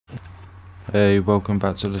Hey, welcome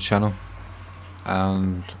back to the channel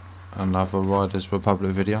and another Riders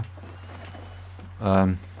Republic video.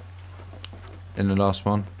 In the last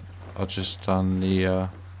one I just done the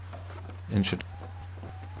intro.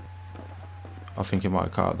 I think it might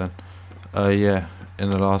have cut out then. Yeah, in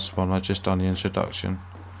the last one I just done the introduction.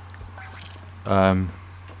 I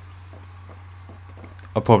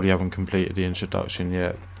probably haven't completed the introduction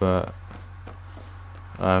yet, but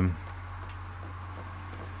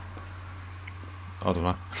I don't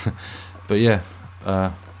know. But yeah,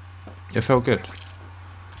 it felt good.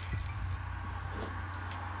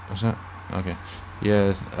 Was that? Okay.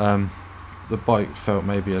 Yeah, the bike felt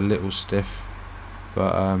maybe a little stiff,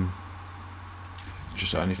 but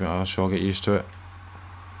just anything I'll sure get used to it.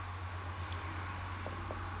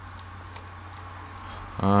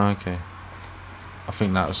 Okay. I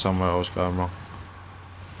think that was somewhere I was going wrong.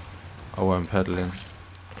 I weren't pedaling.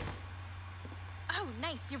 Oh,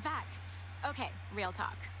 nice, you're back. Okay, real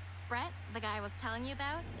talk. Brett, the guy I was telling you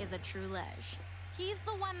about, is a true ledge. He's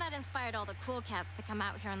the one that inspired all the cool cats to come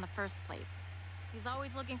out here in the first place. He's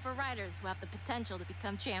always looking for riders who have the potential to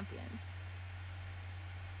become champions.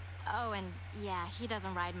 Oh, and yeah, he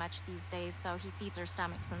doesn't ride much these days, so he feeds our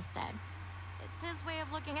stomachs instead. It's his way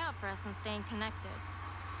of looking out for us and staying connected.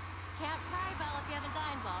 Can't ride well if you haven't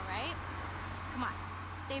dined well, right? Come on,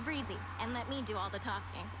 stay breezy, and let me do all the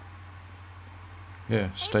talking. Yeah,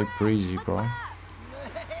 stay breezy, bro.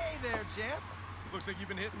 Hey there, champ. Looks like you've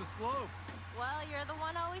been hitting the slopes. Well, you're the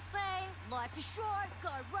one always saying, life is short,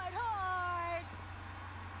 gotta ride hard.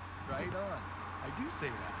 Right on. I do say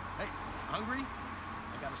that. Hey, hungry?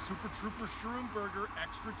 I got a Super Trooper Shroom Burger,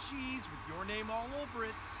 extra cheese with your name all over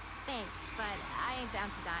it. Thanks, but I ain't down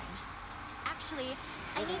to dine. Actually,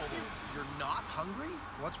 I need to... You're not hungry?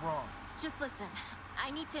 What's wrong? Just listen. I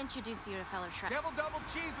need to introduce you to fellow Shrek. Double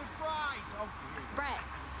cheese with fries. Oh, Brett.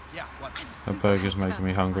 Yeah, what? That burger's making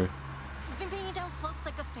me hungry. He's been banging down slopes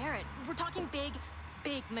like a ferret. We're talking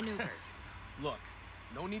big maneuvers. Look,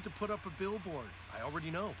 no need to put up a billboard. I already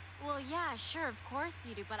know. Well, yeah, sure, of course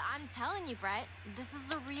you do. But I'm telling you, Brett, this is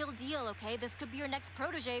the real deal, okay? This could be your next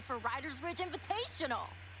protege for Riders Ridge Invitational.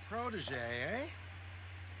 Protege, eh?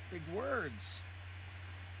 Big words.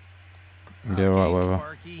 Yeah, right, whatever.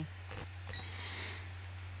 Sparky.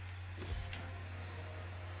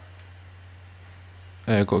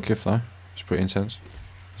 Yeah, I got a gift though. It's pretty intense.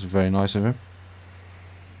 It's very nice of him.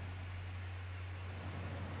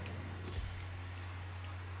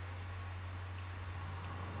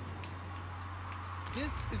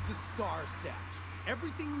 This is the Star Stash.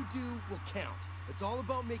 Everything you do will count. It's all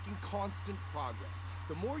about making constant progress.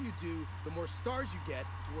 The more you do, the more stars you get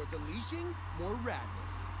towards unleashing more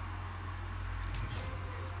radness.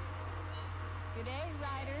 Good day,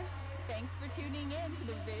 riders. Thanks for tuning in to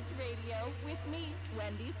the Ridge Radio with me,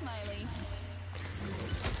 Wendy Smiley.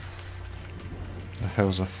 The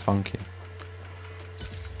hell's a funky?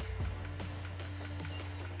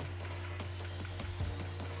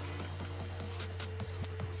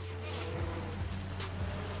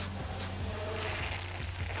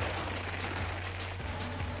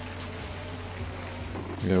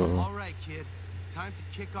 Yeah, well. All right, kid. Time to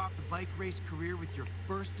kick off the bike race career with your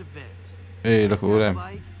first event. Hey, look at all them.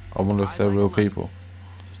 I wonder if they're real people.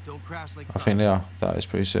 Just don't crash like I think they are. That is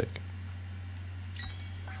pretty sick.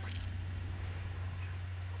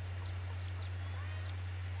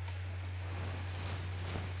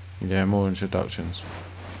 Yeah, more introductions.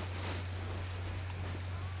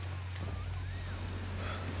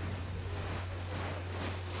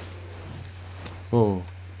 Oh,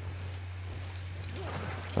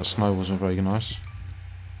 that snow wasn't very nice.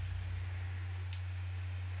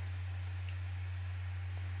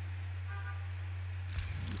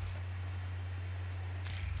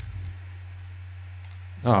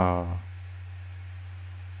 Ah.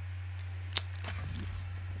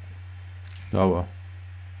 Oh well.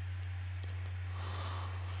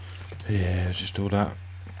 Yeah, just all that.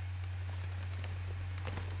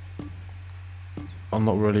 I'm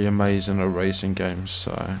not really amazing at racing games,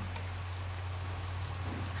 so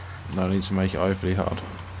no need to make it overly hard.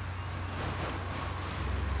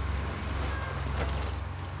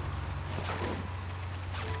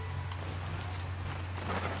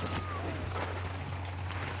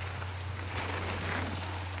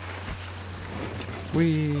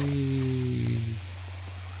 Whee!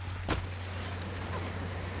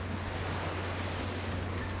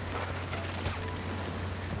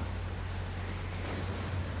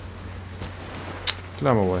 Get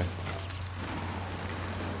out of my way.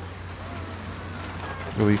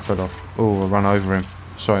 Oh, he fell off. Oh, I ran over him.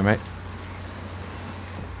 Sorry, mate.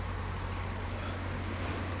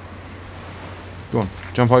 Go on,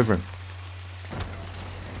 jump over him.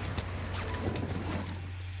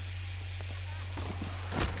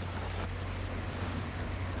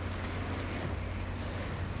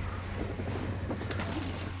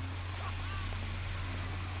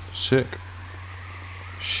 Sick.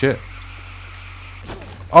 Shit.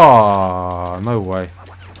 Ah, no way.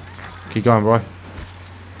 Keep going, bro.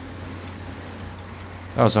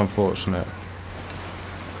 That was unfortunate.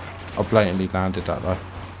 I blatantly landed that though.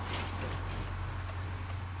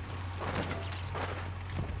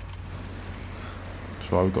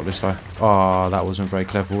 That's why we got this though. Ah, that wasn't very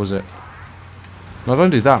clever, was it? No,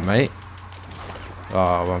 don't do that, mate.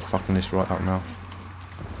 Ah, I'm fucking this right up now.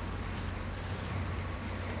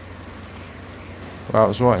 Well, I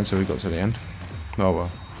was right until we got to the end. Oh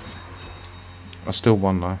well. I still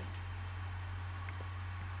won though.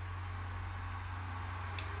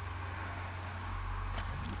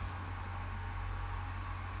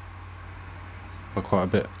 By quite a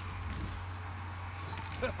bit.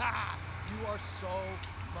 You are so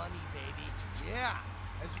money, baby. Yeah.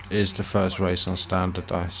 It is the first race on standard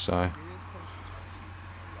though, so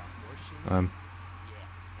no,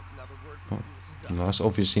 that's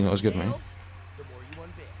obviously not as good, mate.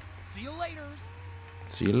 See you later.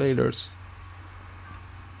 See you later.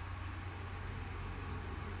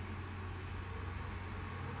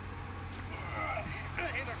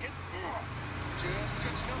 Hey there, kid. Just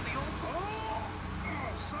stretching out the old...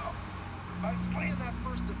 So, by slaying that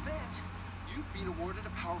first event, you've been awarded a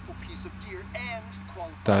powerful piece of gear and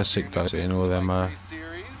qualified... That's sick though, seeing all them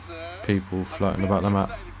people floating about the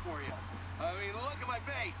map. I mean, look at my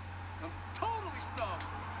face. I'm totally stoked.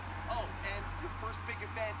 Oh, and your first big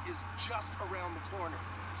event is just around the corner.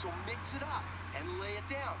 So mix it up and lay it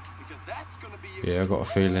down, because that's going to be... Yeah, I got a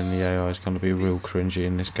feeling the AI is going to be real cringy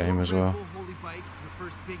in this game as well. Holy bike, your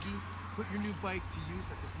first biggie. Put your new bike to use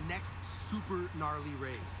at this next super gnarly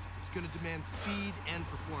race. It's going to demand speed and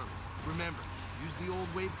performance. Remember, use the old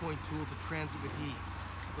waypoint tool to transit with ease.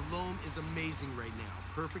 The loam is amazing right now.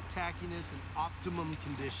 Perfect tackiness and optimum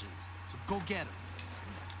conditions. So go get him.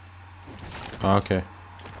 Okay.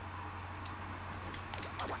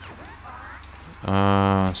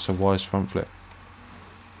 So wise front flip.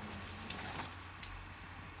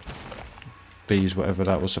 B's whatever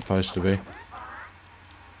that was supposed to be.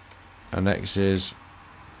 And X is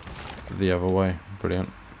the other way. Brilliant.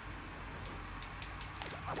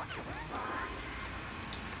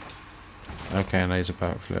 Okay, and A's a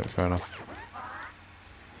backflip, fair enough.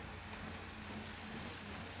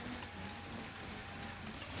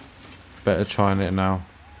 Better trying it now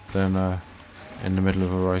than in the middle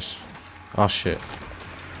of a race. Oh shit.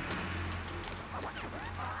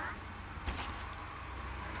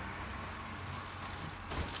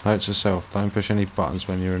 Note to self, don't push any buttons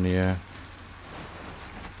when you're in the air.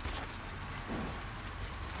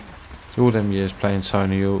 It's all them years playing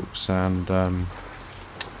Tony Hawk's and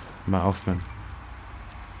Matt Hoffman.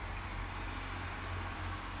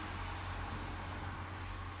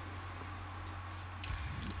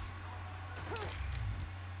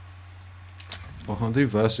 I can't do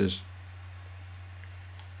verses.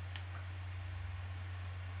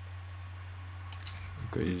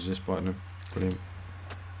 I've got to use this button. Brilliant.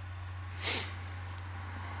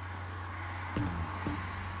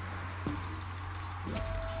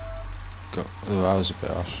 Oh, that was a bit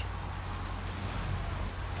harsh.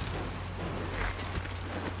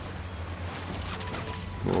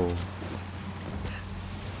 Whoa.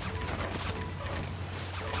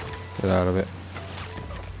 Get out of it.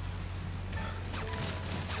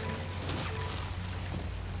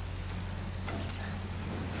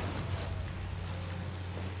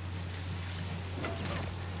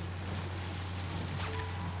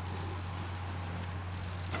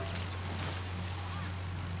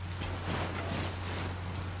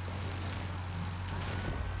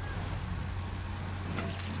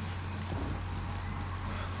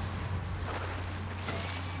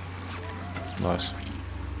 Nice.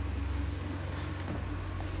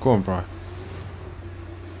 Go on, bro.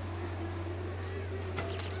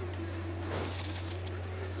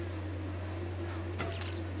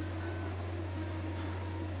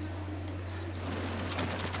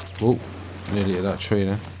 Oh, nearly hit that tree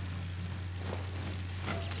then.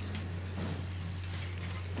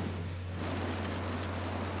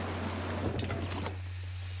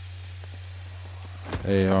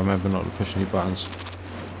 Hey, I remember not to push any buttons.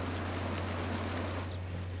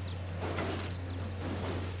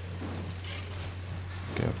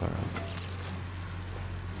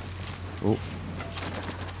 Oh.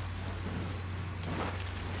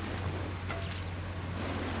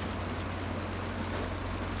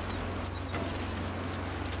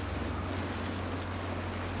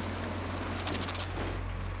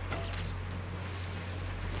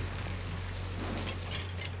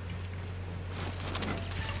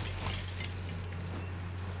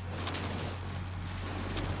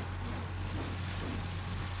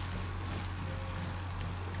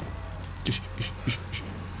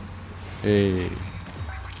 Hey.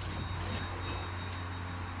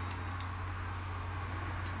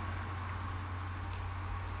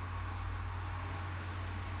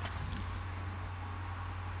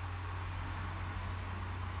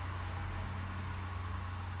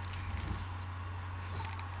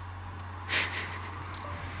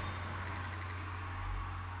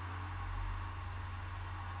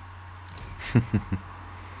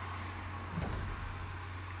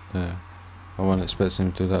 Yeah, I wasn't expecting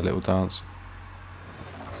him to do that little dance.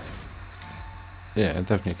 Yeah,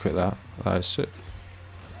 definitely quit that. That is sick.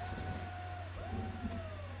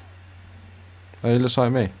 Oh, he looks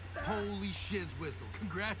like me. Holy shiz whistle!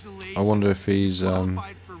 Congratulations. I wonder if he's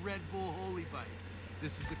Qualified for Red Bull Holy Bike.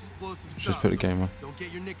 This is explosive stuff. just put the game on. Don't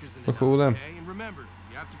get your knickers in. Look at all them. Okay? And remember, if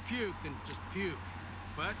you have to puke, then just puke.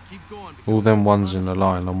 But keep going. All them ones in the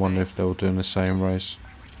line. I wonder if they were doing the same race.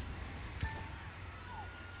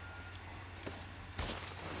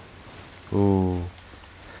 Ooh.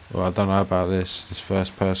 Well, I don't know about this. This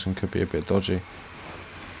first person could be a bit dodgy.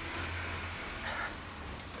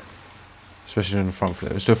 Especially in the front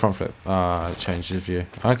flip. Let's do a front flip. Ah, it changes the view.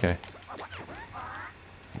 Okay.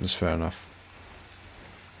 That's fair enough.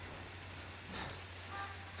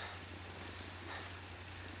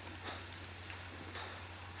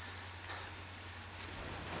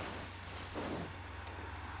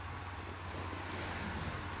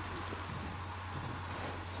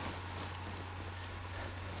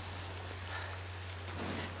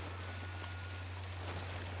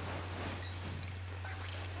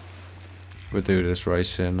 We'll do this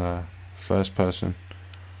race in first person.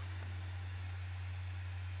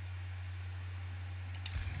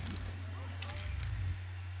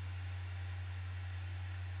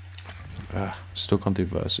 Still can't do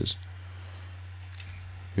versus.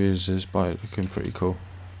 Here's his bike looking pretty cool.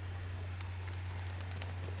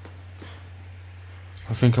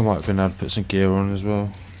 I think I might have been able to put some gear on as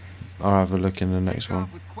well. I'll have a look in the next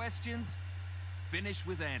one. With questions, finish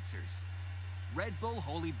with answers. Red Bull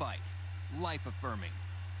Holy Bike. Life affirming.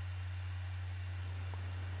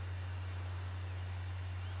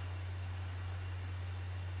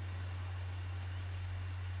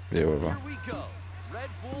 Yeah, whatever. Here we go. Red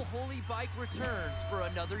Bull Holy Bike returns for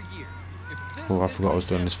another year. Oh, I forgot I was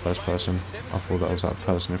doing this first person. I thought that was that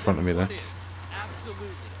person in front of me there. Absolutely.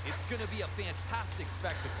 It's going to be a fantastic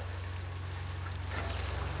spectacle.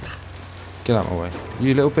 Get out of my way.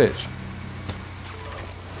 You little bitch.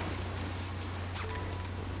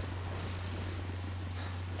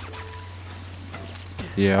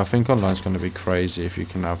 Yeah, I think online's going to be crazy if you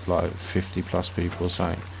can have like 50 plus people or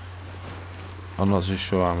something. I'm not too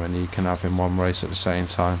sure how many you can have in one race at the same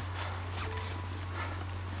time.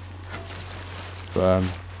 But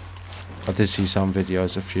I did see some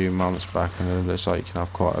videos a few months back and it looks like you can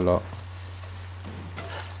have quite a lot.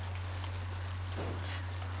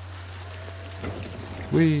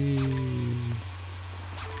 Whee!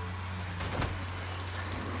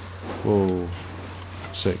 Whoa.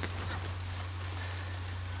 Sick.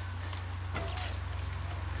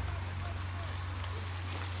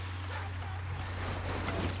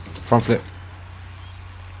 Front flip.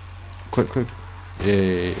 Quick, quick.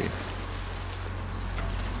 Yeah.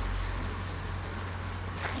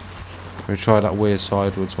 We'll try that weird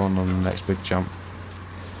sideways one on the next big jump.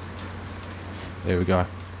 There we go.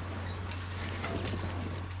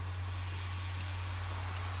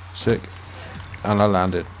 Sick. And I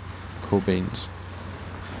landed. Cool beans.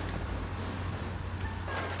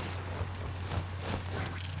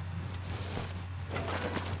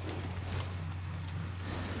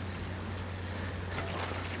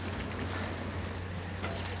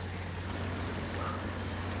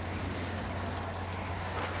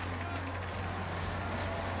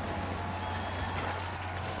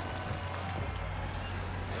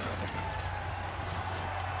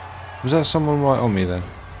 Was that someone right on me then?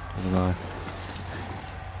 I don't know.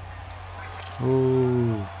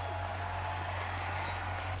 Ooh.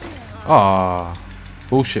 Ah,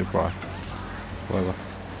 bullshit, bro. Whatever.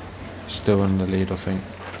 Still in the lead, I think.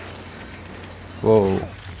 Whoa.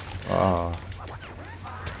 Ah.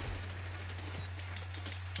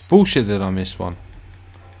 Bullshit that I missed one.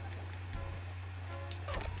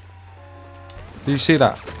 Did you see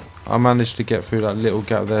that? I managed to get through that little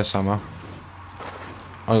gap there somehow.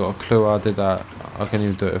 I got a clue how I did that. I can't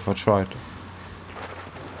even do it if I tried.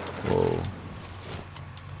 Whoa.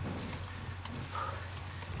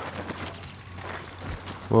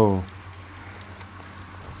 Whoa.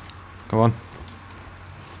 Come on.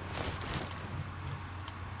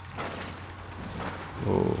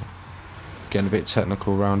 Whoa. Getting a bit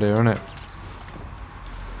technical around here, isn't it?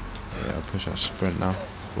 Yeah, I'll push that sprint now.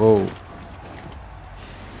 Whoa.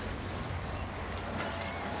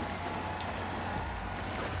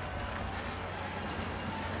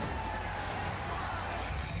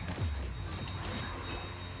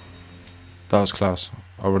 That was class.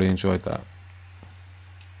 I really enjoyed that.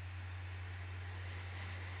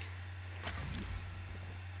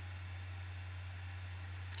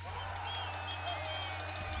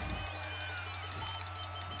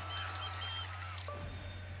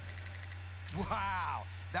 Wow,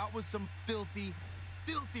 that was some filthy,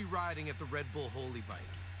 filthy riding at the Red Bull Holy Bike.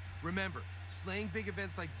 Remember, slaying big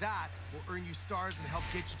events like that will earn you stars and help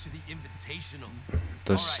get you to the Invitational.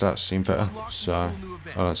 The stats seem better, so I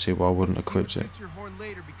don't see why I wouldn't equip it. Your horn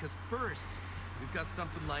later, because first, we've got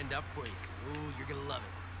something lined up for you. Ooh, you're gonna love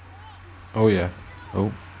it. Oh yeah.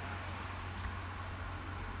 Oh.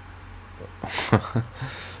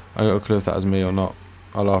 I got a clue if that was me or not.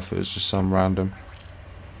 I laugh, it was just some random.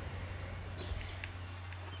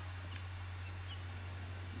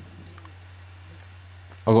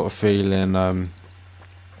 I got a feeling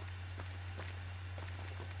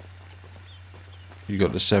you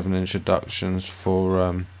got the 7 introductions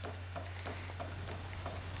for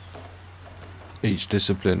each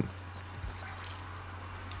discipline.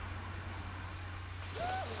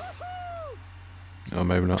 Oh,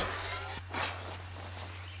 maybe not.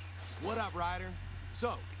 What up, Ryder?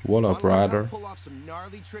 So, what up, Ryder? Pull off some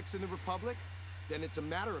gnarly tricks in the Republic? Then it's a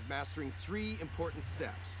matter of mastering 3 important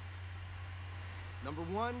steps. Number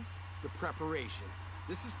 1, the preparation.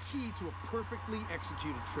 This is key to a perfectly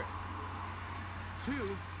executed trick.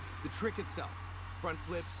 2, the trick itself. Front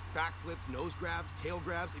flips, back flips, nose grabs, tail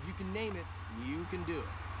grabs. If you can name it, you can do it.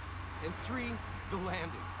 And 3, the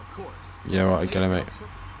landing, of course. Yeah, right, I get it, mate.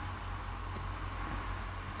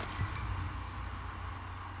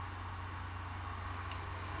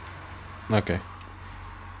 Okay.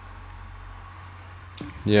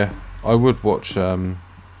 Yeah, I would watch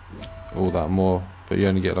all that more, but you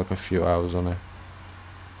only get like a few hours on it.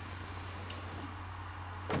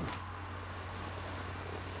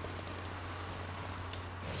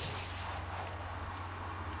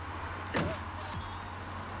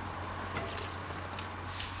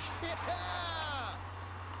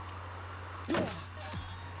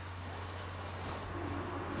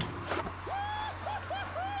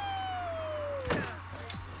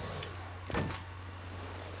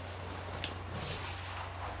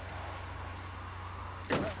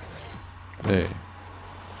 Hey.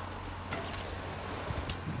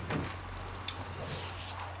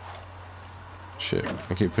 Shit,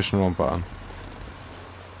 I keep pushing the wrong button.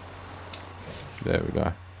 There we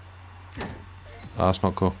go. Oh, that's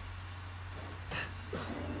not cool.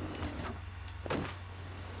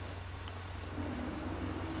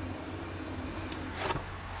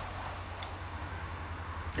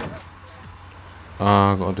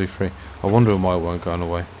 I gotta do 3. I wonder why it won't go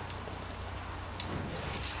away.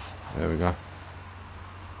 There we go.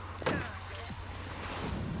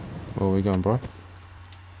 Where are we going, bro?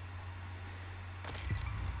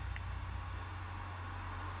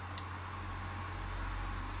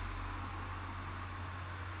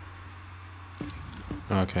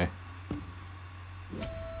 Okay.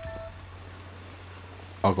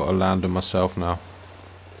 I've got to land on myself now.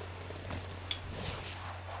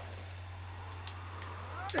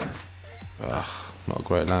 Ugh, not a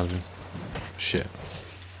great landing. Shit.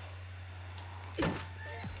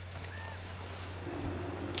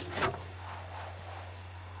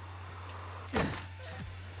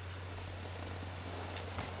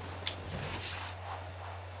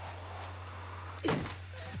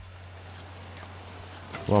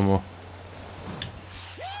 One more.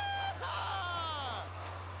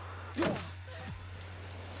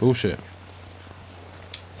 Bullshit.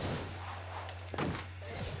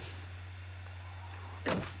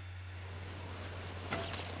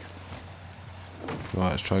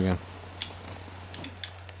 Right, let's try again.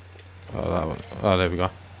 Oh, that one. Oh, there we go.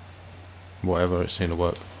 Whatever, it seemed to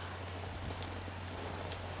work.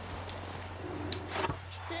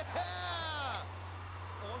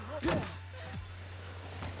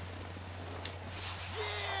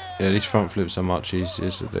 Yeah, these front flips are much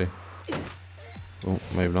easier to do. Oh,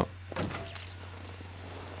 maybe not.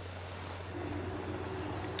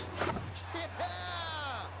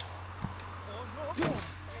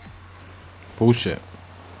 Bullshit.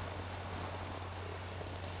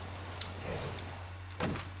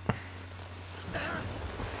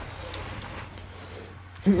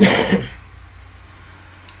 But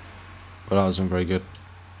that wasn't very good.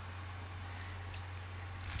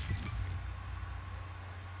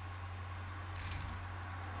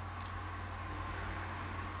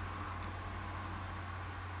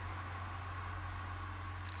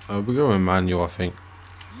 We're going manual, I think.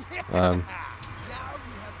 Let's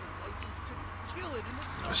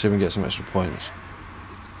see if we can get some extra points.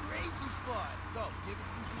 It's crazy fun. So, give it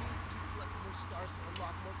some beans, keep collecting those stars to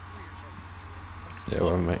unlock more career chances. Yeah,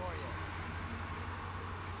 well, mate.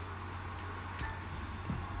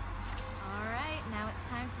 Alright, now it's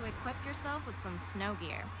time to equip yourself with some snow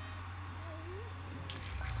gear.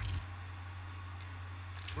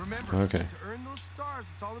 Remember, Okay. to earn those stars,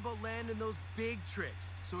 it's all about landing those big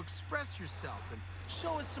tricks. So express yourself and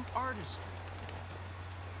show us some artistry.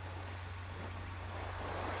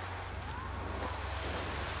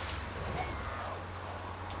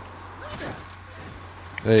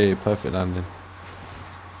 Hey, perfect landing.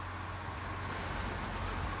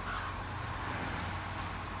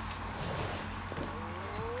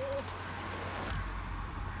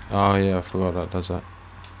 Oh yeah, I forgot that does that.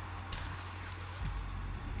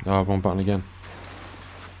 Oh, wrong button again.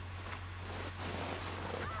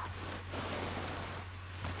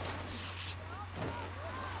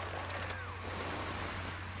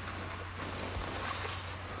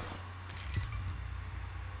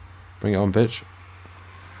 Bring it on, bitch.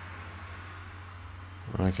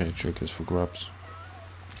 Okay, triggers for grabs.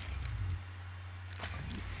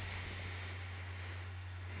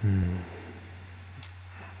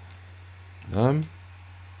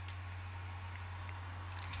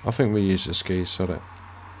 I think we use the skis, so that.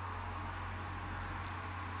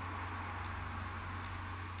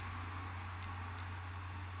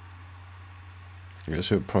 I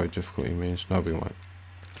guess what probably difficulty means. No, we won't.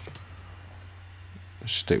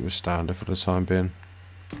 Stick with standard for the time being.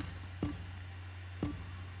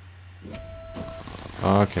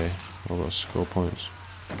 Oh, okay, I've got to score points.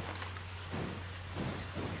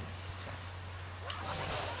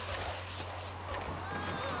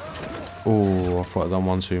 Oh, I thought I'd done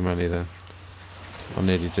one too many then. I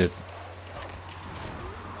nearly did.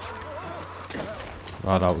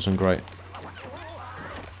 Oh, that wasn't great.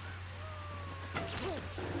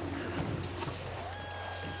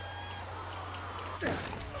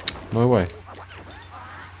 No way.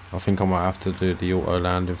 I think I might have to do the auto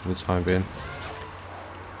landing for the time being.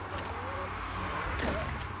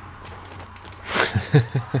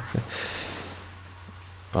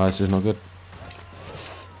 Oh, this is not good.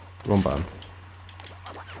 Wrong button.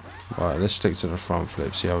 Right, let's stick to the front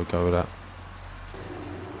flip, see how we go with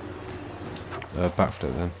that. Back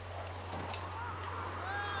flip then.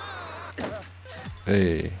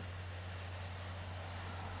 Hey.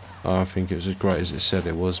 I don't think it was as great as it said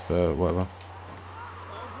it was, but whatever.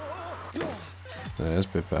 Yeah, that's a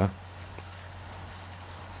bit better.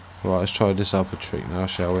 Right, let's try this other trick now,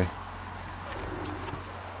 shall we?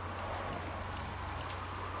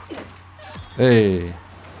 Hey.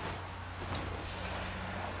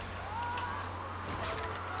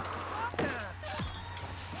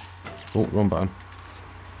 Oh, wrong button.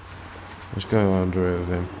 Let's go under it with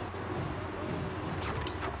him.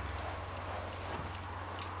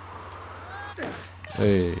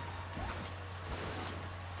 Hey.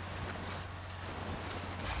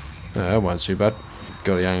 No, that wasn't too bad.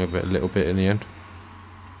 Got the hang of it a little bit in the end.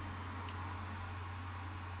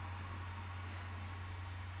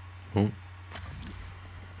 Oh.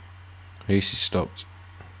 At least he stopped.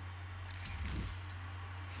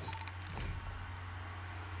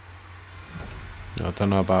 I don't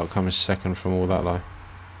know about coming second from all that though.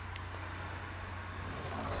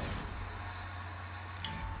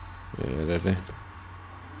 Yeah, they do.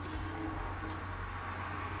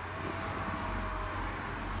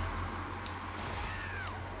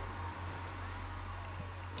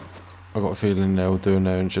 I got a feeling they're all doing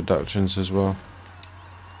their introductions as well.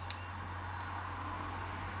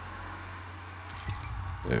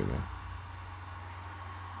 There we go.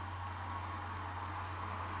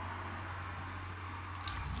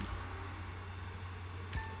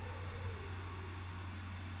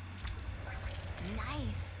 Nice.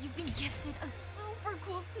 You've been gifted a super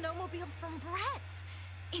cool snowmobile from Brett.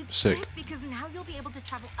 It's Sick. because now you'll be able to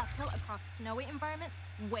travel uphill across snowy environments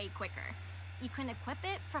way quicker. You can equip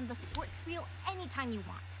it from the sports wheel anytime you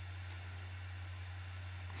want.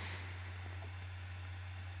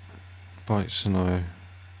 Bikes, no.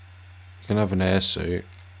 You can have an air suit,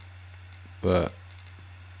 but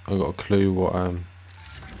I got a clue what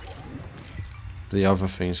the other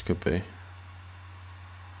things could be.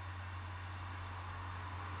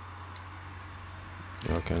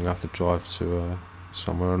 Okay, I'm gonna have to drive to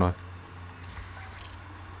somewhere, and I.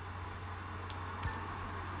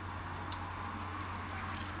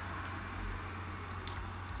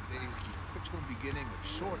 Beginning of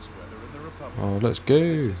shorts weather in the Republic. Oh, let's go.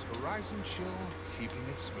 This is Horizon Chill, keeping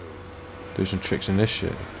it smooth. Do some tricks in this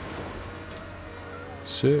shit.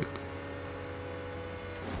 Sick.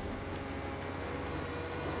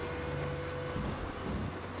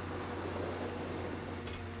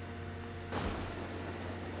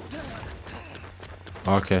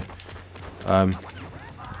 Okay.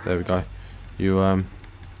 There we go. You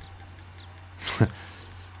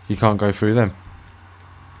you can't go through them.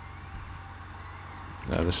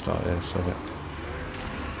 No, let's start here, stop it.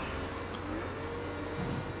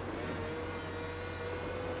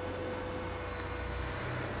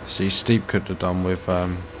 See, Steep could have done with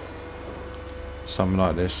something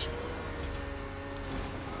like this.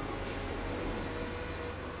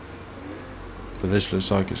 But this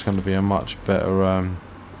looks like it's going to be a much better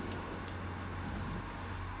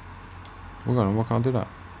why can't I do that?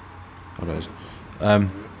 Oh, there it is.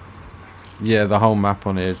 Yeah, the whole map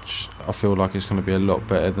on it, I feel like it's going to be a lot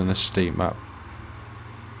better than a Steep map.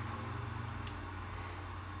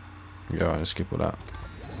 Yeah, alright, let's skip all that.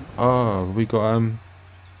 Oh, we got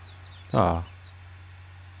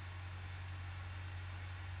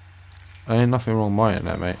ain't nothing wrong with my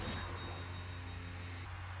internet, mate.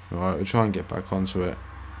 Alright, we'll try and get back onto it.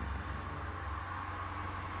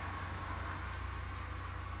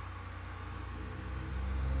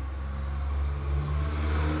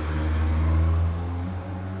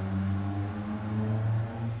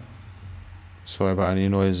 Sorry about any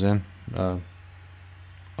noise then. I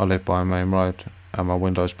live by a main road and my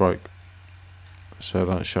window's broke, so I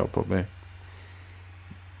don't shut up properly.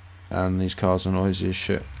 And these cars are noisy as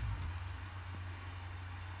shit.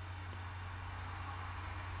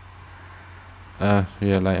 Yeah,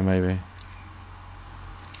 later maybe.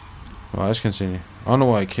 Right, let's continue. I don't know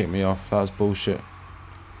why it kicked me off. That was bullshit.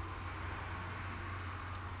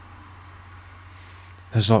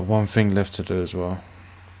 There's like one thing left to do as well.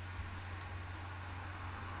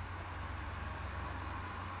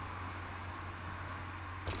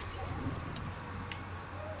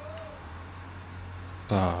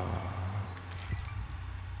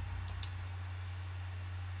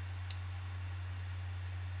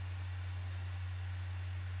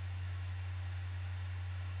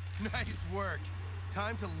 Nice work.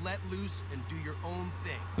 Time to let loose and do your own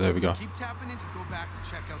thing. There we go. Keep tapping in to go back to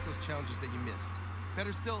check out those challenges that you missed.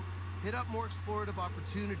 Better still, hit up more explorative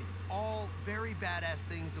opportunities. All very badass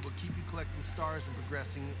things that will keep you collecting stars and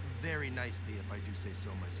progressing very nicely, if I do say so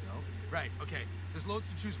myself. Right, okay. There's loads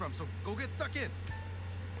to choose from, so go get stuck in.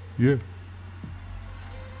 Yeah.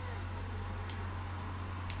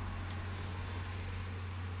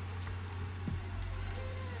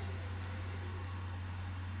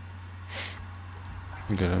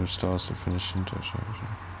 Get them stars to finish into it.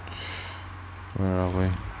 Where are we?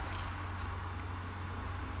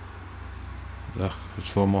 Ugh, there's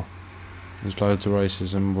 4 more. There's loads of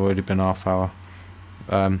races and we've already been half hour.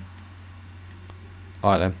 Alright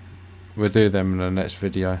then. We'll do them in the next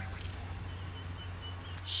video.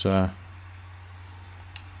 So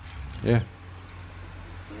yeah.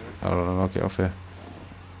 Hold on, I'll get off here.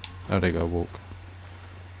 Oh, there you go, walk.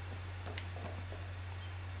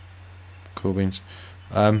 Cool beans.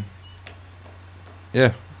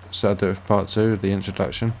 Yeah, so I'll do it for part 2, the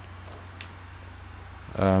introduction.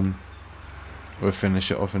 We'll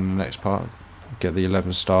finish it off in the next part, get the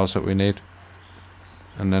 11 stars that we need,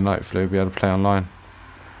 and then hopefully we'll be able to play online.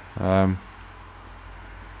 So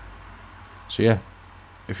yeah,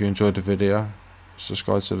 if you enjoyed the video,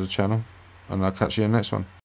 subscribe to the channel, and I'll catch you in the next one.